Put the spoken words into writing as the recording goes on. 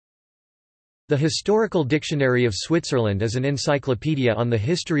The Historical Dictionary of Switzerland is an encyclopedia on the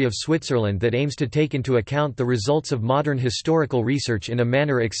history of Switzerland that aims to take into account the results of modern historical research in a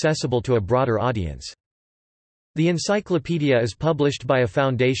manner accessible to a broader audience. The encyclopedia is published by a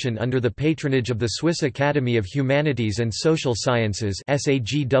foundation under the patronage of the Swiss Academy of Humanities and Social Sciences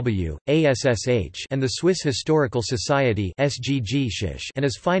 (SAGW, ASSH) and the Swiss Historical Society (SGG) and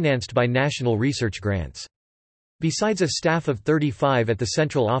is financed by national research grants. Besides a staff of 35 at the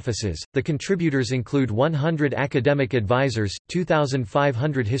central offices, the contributors include 100 academic advisors,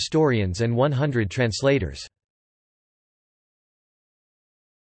 2,500 historians and 100 translators.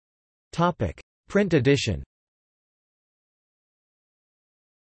 Print edition.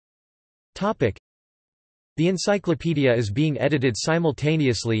 The encyclopedia is being edited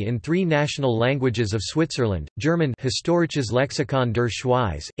simultaneously in 3 national languages of Switzerland: German Historisches Lexikon der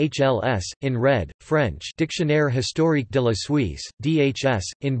Schweiz (HLS) in red, French Dictionnaire historique de la Suisse (DHS)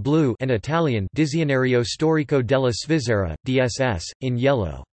 in blue, and Italian Dizionario storico della Svizzera (DSS) in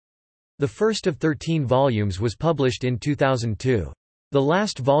yellow. The first of 13 volumes was published in 2002. The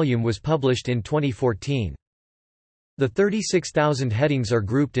last volume was published in 2014. The 36,000 headings are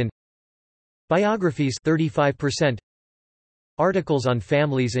grouped in biographies 35%, articles on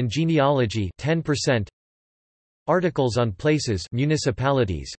families and genealogy 10%, articles on places,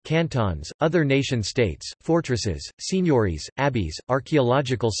 municipalities, cantons, other nation-states, fortresses, seigneuries, abbeys,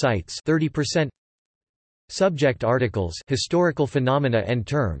 archaeological sites 30%, subject articles, historical phenomena and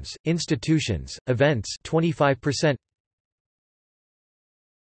terms, institutions, events 25%.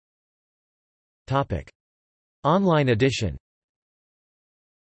 Topic: Online edition.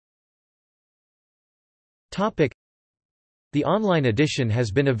 The online edition has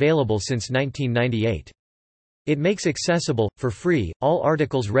been available since 1998. It makes accessible, for free, all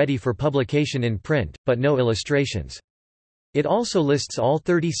articles ready for publication in print, but no illustrations. It also lists all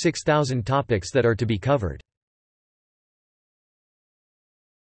 36,000 topics that are to be covered.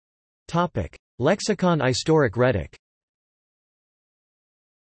 Lexikon historique Rhétorique.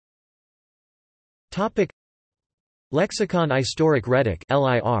 Lexikon historique Rhétorique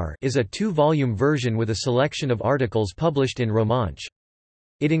 (LIR) is a 2-volume version with a selection of articles published in Romanche.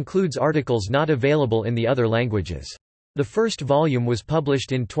 It includes articles not available in the other languages. The first volume was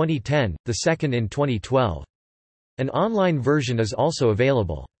published in 2010, the second in 2012. An online version is also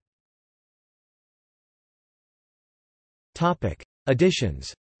available. Topic: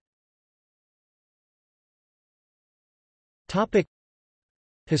 Editions. Topic: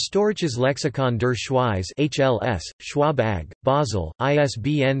 Historisches Lexikon der Schweiz (HLS), Schwab AG, Basel,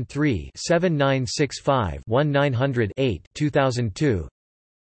 ISBN 3-7965-1900-8 2002.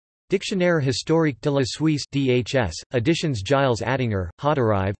 Dictionnaire historique de la Suisse (DHS), editions Giles Attinger,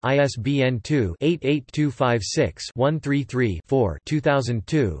 Hotterive, ISBN 2-88256-133-4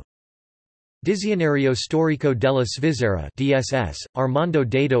 2002. Dizionario storico della Svizzera (DSS), Armando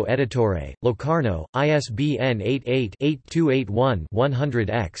Dado Editore, Locarno, ISBN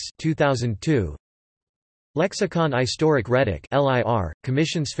 88-8281-100-X 2002. Lexikon historique Rhétorique (LIR),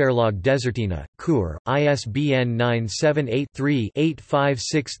 Commissionsverlag Desertina, Chur, ISBN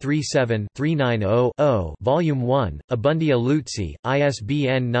 978-3-85637-390-0, Volume 1, Abundia Luzzi,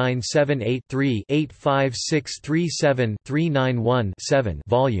 ISBN 978-3-85637-391-7,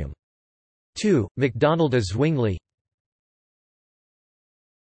 Volume 2, MacDonald A. Zwingli.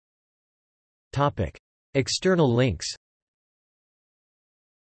 External links.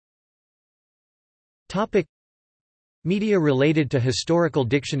 Media related to Historical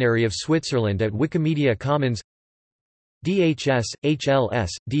Dictionary of Switzerland at Wikimedia Commons. DHS, HLS,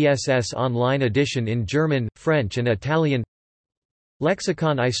 DSS online edition in German, French and Italian.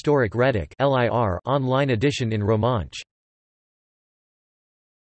 Lexikon historique Rhétorique (LIR) online edition in Romanche.